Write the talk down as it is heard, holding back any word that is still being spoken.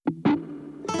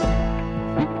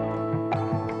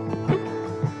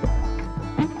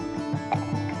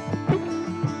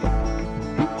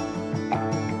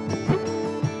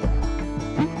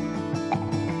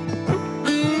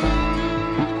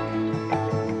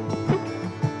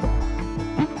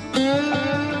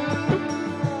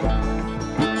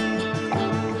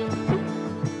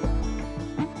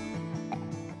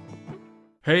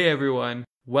Hey everyone,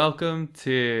 welcome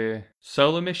to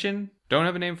Solo Mission. Don't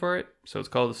have a name for it, so it's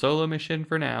called a Solo Mission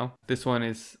for now. This one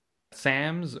is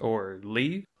Sam's or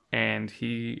Lee, and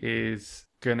he is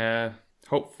gonna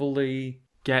hopefully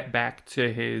get back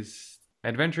to his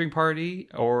adventuring party,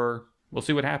 or we'll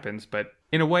see what happens. But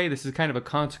in a way, this is kind of a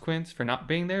consequence for not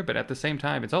being there, but at the same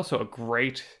time, it's also a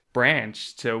great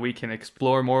branch so we can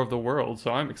explore more of the world,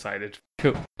 so I'm excited.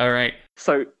 Cool. All right.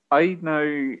 So I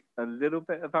know a little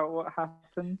bit about what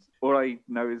happened. All I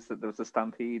know is that there was a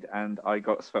stampede and I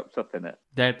got swept up in it.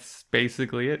 That's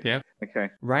basically it, yeah. Okay.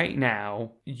 Right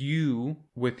now, you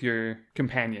with your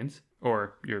companions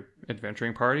or your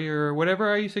adventuring party or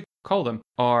whatever I used to call them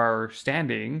are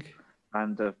standing.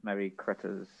 And of merry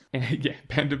critters. Yeah,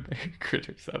 band of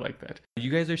critters. I like that. You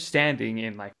guys are standing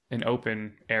in like an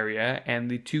open area,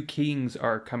 and the two kings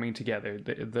are coming together.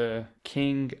 The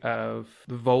king of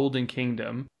the Volden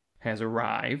Kingdom has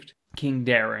arrived, King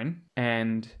Darren,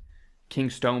 and King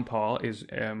Stonepaw is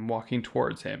walking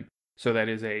towards him. So that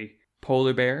is a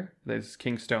polar bear. That is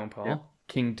King Stonepaw. Yeah.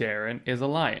 King Darren is a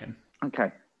lion.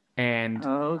 Okay. And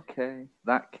Okay.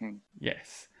 That king.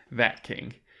 yes, that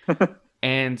king.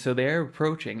 And so they're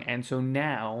approaching. And so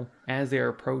now, as they're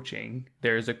approaching,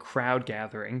 there's a crowd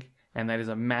gathering. And that is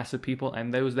a mass of people.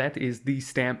 And that is the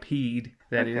stampede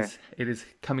that Okay. it is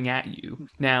coming at you.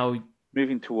 Now,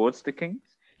 Moving towards the king.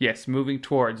 yes, moving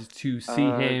towards to see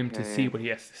him, to see Okay. what he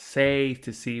has to say,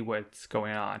 to see what's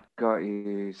going on. Got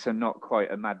you. So not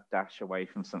quite a mad dash away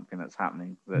from something that's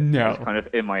happening. That No. is kind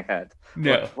of in my head.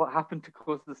 No. What happened to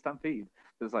cause the stampede?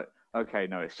 It's like, okay,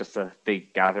 no, it's just a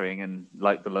big gathering, and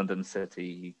like the London city,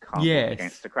 you can't Yes. walk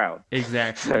against the crowd.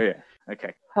 Exactly. So yeah,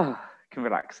 okay, can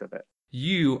relax a bit.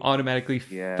 You automatically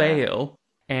Yeah. fail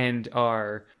and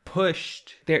are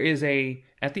pushed. There is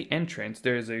at the entrance,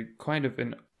 there's a kind of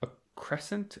a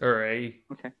crescent or a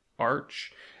Okay.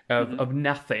 arch of, Mhm. of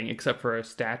nothing except for a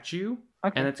statue.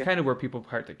 Okay. And that's yeah. kind of where people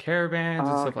park their caravans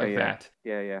and stuff Okay, like yeah. that.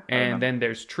 Yeah. I And remember. then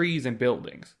there's trees and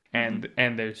buildings and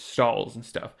there's stalls and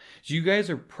stuff. So you guys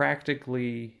are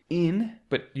practically in,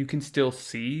 but you can still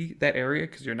see that area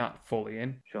because you're not fully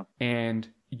in. Sure. And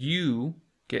you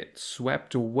get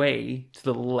swept away to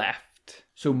the left.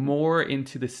 So more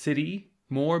into the city,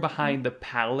 more behind the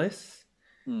palace.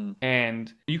 Hmm.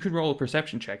 And you can roll a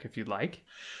perception check if you'd like.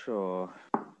 Sure.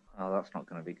 Oh, that's not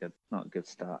going to be good. Not a good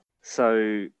start.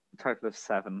 So total of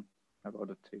 7. I rolled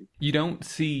a 2. You don't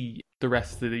see the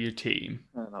rest of your team.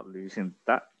 I'm not losing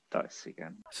that dice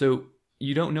again. So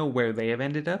you don't know where they have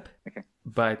ended up. Okay.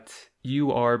 But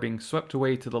you are being swept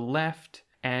away to the left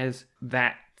as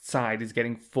that side is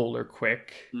getting fuller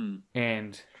quick.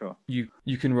 And Sure.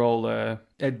 you can roll a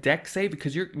deck save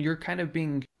because you're kind of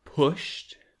being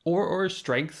pushed or a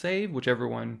strength save, whichever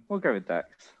one. We'll go with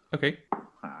Dex. Okay.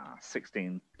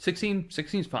 16. 16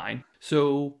 is fine.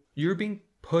 So you're being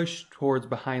pushed towards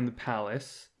behind the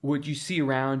palace. What you see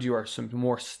around you are some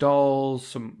more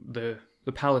stalls, the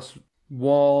palace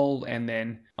wall, and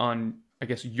then on, I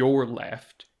guess, your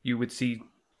left, you would see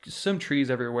some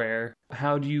trees everywhere.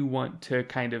 How do you want to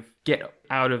kind of get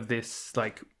out of this,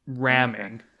 like,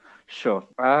 ramming? Sure.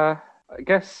 I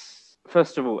guess,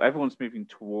 first of all, everyone's moving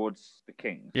towards the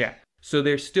king. Yeah. So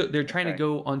they're trying to Okay.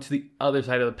 go onto the other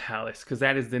side of the palace because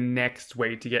that is the next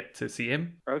way to get to see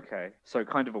him. Okay. So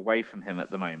kind of away from him at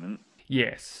the moment.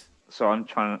 Yes. So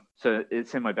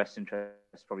it's in my best interest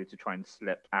probably to try and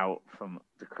slip out from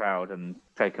the crowd and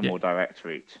take a Yeah. more direct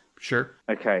route. Sure.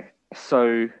 Okay.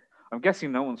 So I'm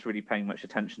guessing no one's really paying much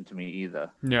attention to me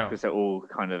either. No. Because they're all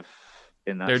kind of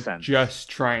in that They're sense. just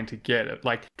trying to get it,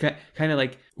 like kind of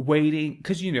like waiting,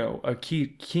 because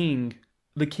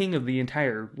the king of the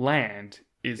entire land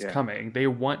is Yeah. coming. They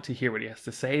want to hear what he has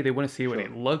to say. They want to see what Sure.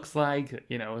 it looks like.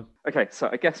 Okay, so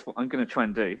I guess what I'm going to try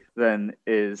and do then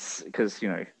is, because,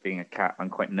 being a cat, I'm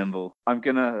quite nimble. I'm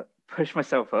going to push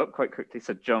myself up quite quickly,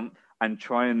 so jump and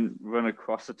try and run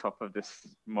across the top of this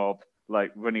mob,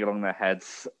 like running along their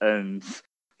heads and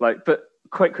but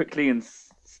quite quickly and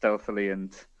stealthily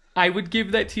and... I would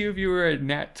give that to you if you were a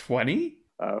nat 20,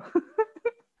 Oh.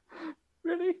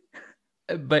 Really?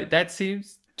 but that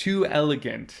seems too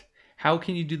elegant. How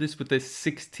can you do this with a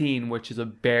 16, which is a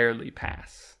barely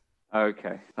pass?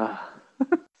 Okay.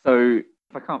 So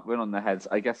if I can't run on their heads,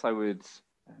 I guess I would...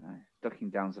 I don't know. Ducking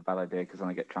down's a bad idea because then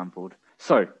I get trampled.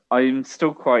 So I'm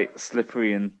still quite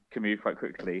slippery and can move quite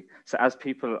quickly. So as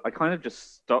people, I kind of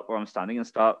just stop where I'm standing and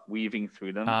start weaving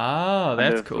through them. Oh,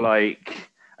 that's kind of cool.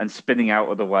 and spinning out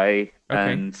of the way.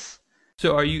 Okay. And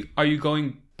So are you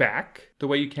going back the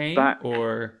way you came, Back.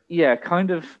 or yeah,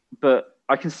 kind of, but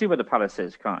I can see where the palace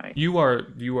is, can't I? you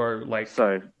are like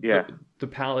So yeah, the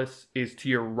palace is to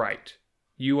your right.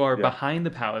 You are Yeah. behind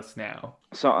the palace now.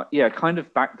 So yeah, kind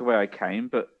of back the way I came,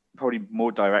 but probably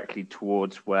more directly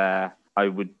towards where I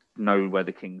would know where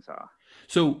the kings are.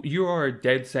 So you are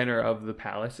dead center of the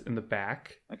palace in the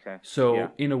back. Okay. Yeah.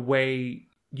 So in a way,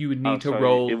 you would Oh, need to so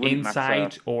roll it wouldn't matter.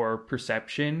 insight or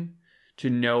perception to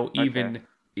know Okay. even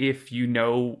if you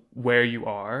know where you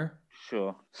are.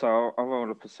 Sure. So I'll roll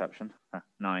a perception.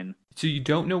 9. So you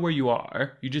don't know where you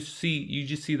are. You just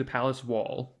see the palace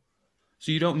wall.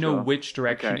 So you don't know Sure. which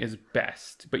direction Okay. is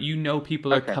best, but you know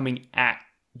people are Okay. coming at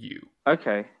you.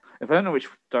 Okay. If I don't know which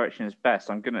direction is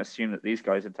best, I'm going to assume that these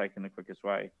guys are taking the quickest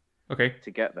way Okay.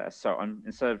 to get there. So I'm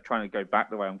instead of trying to go back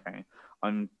the way I'm going,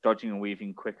 I'm dodging and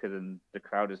weaving quicker than the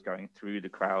crowd is going through the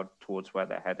crowd towards where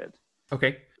they're headed.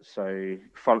 Okay. So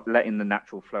letting the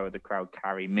natural flow of the crowd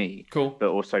carry me, Cool. but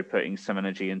also putting some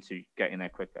energy into getting there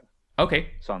quicker.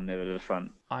 Okay. So I'm near the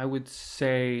front. I would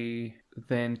say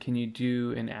then can you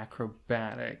do an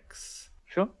acrobatics?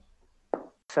 Sure.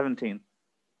 17.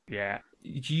 Yeah.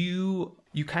 You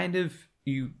kind of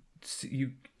you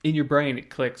in your brain it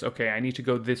clicks, okay, I need to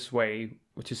go this way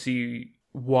to see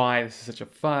why this is such a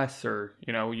fuss, or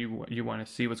you want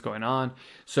to see what's going on.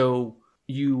 So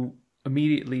you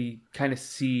immediately kind of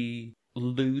see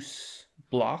loose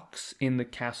blocks in the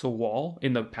castle wall,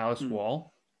 in the palace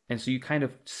wall, and so you kind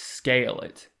of scale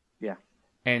it. Yeah.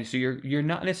 And so you're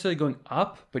not necessarily going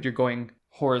up, but you're going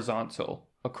horizontal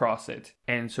across it.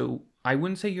 And so I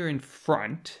wouldn't say you're in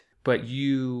front, but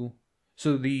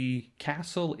so the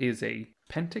castle is a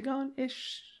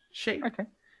pentagon-ish shape. Okay.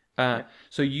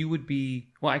 So you would be,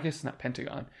 well, I guess not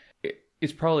pentagon.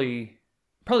 It's probably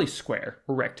square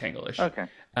or rectangle-ish. Okay.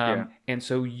 Yeah. And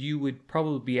so you would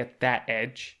probably be at that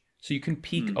edge, so you can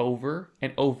peek over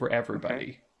and over everybody.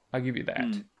 Okay. I'll give you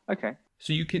that. Okay.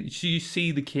 So you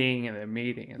see the king and the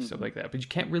meeting and stuff like that, but you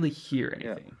can't really hear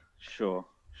anything. Sure.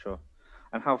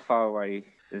 And how far away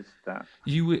is that?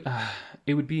 You would,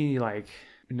 it would be like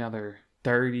another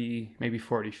 30, maybe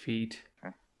 40 feet.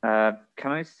 Okay.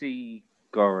 Can I see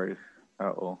Goro at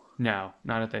all? No,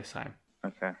 not at this time.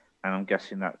 Okay. And I'm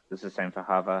guessing that is the same for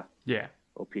Hava Yeah,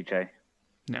 or PJ.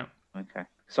 no. Okay.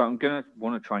 So I'm gonna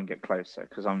want to try and get closer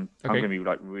because I'm gonna be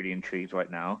like really intrigued right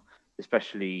now,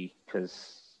 especially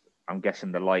because I'm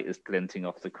guessing the light is glinting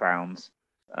off the crowns.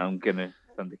 I'm gonna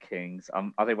from the kings.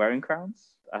 Are they wearing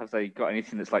crowns? Have they got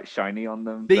anything that's like shiny on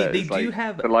them? They do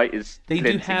have the light is. They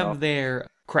do have off. their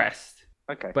crest.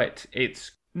 Okay. But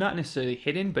it's not necessarily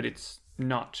hidden, but it's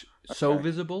not so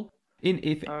visible.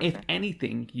 If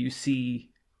anything, you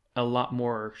see a lot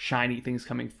more shiny things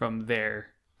coming from their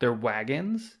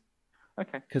wagons.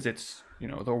 Okay. Because it's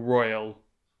the royal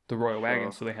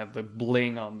wagon, so they have the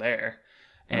bling on there,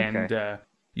 and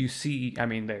you see, I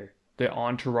mean, their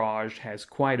entourage has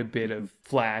quite a bit of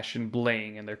flash and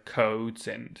bling, and their coats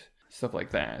and stuff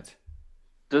like that.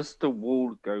 Does the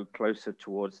wall go closer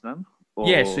towards them? Or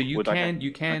yeah, so you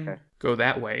can okay. go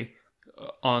that way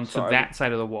onto that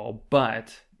side of the wall,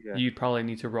 but Yeah. you'd probably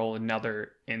need to roll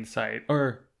another insight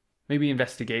or maybe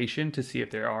investigation to see if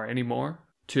there are any more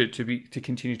to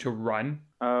continue to run.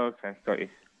 Oh, okay, got you.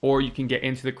 Or you can get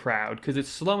into the crowd because it's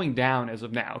slowing down as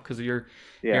of now because you're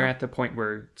at the point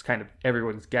where it's kind of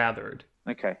everyone's gathered.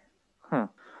 Okay. Huh.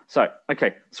 So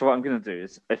what I'm going to do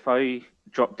is if I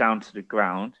drop down to the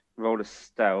ground, roll a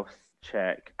stealth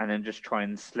check, and then just try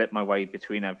and slip my way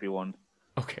between everyone.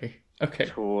 Okay.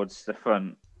 Towards the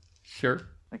front. Sure.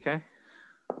 Okay.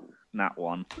 Nat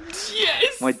 1.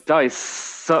 Yes! My dice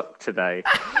suck today.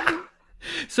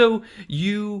 So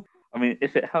you... I mean,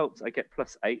 if it helps, I get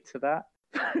 +8 to that.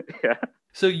 Yeah.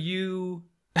 So you...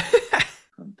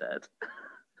 I'm dead.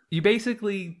 You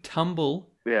basically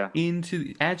tumble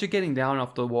into... As you're getting down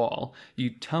off the wall,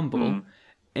 you tumble,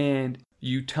 and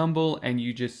you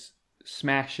just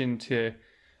smash into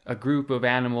a group of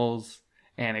animals,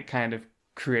 and it kind of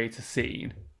creates a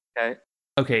scene.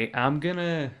 Okay, I'm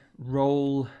gonna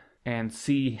roll and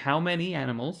see how many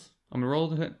animals. I'm gonna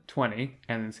roll 20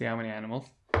 and then see how many animals.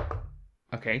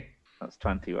 Okay. That's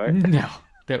 20, right? No,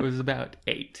 that was about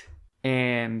 8.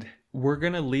 And we're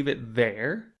gonna leave it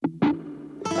there.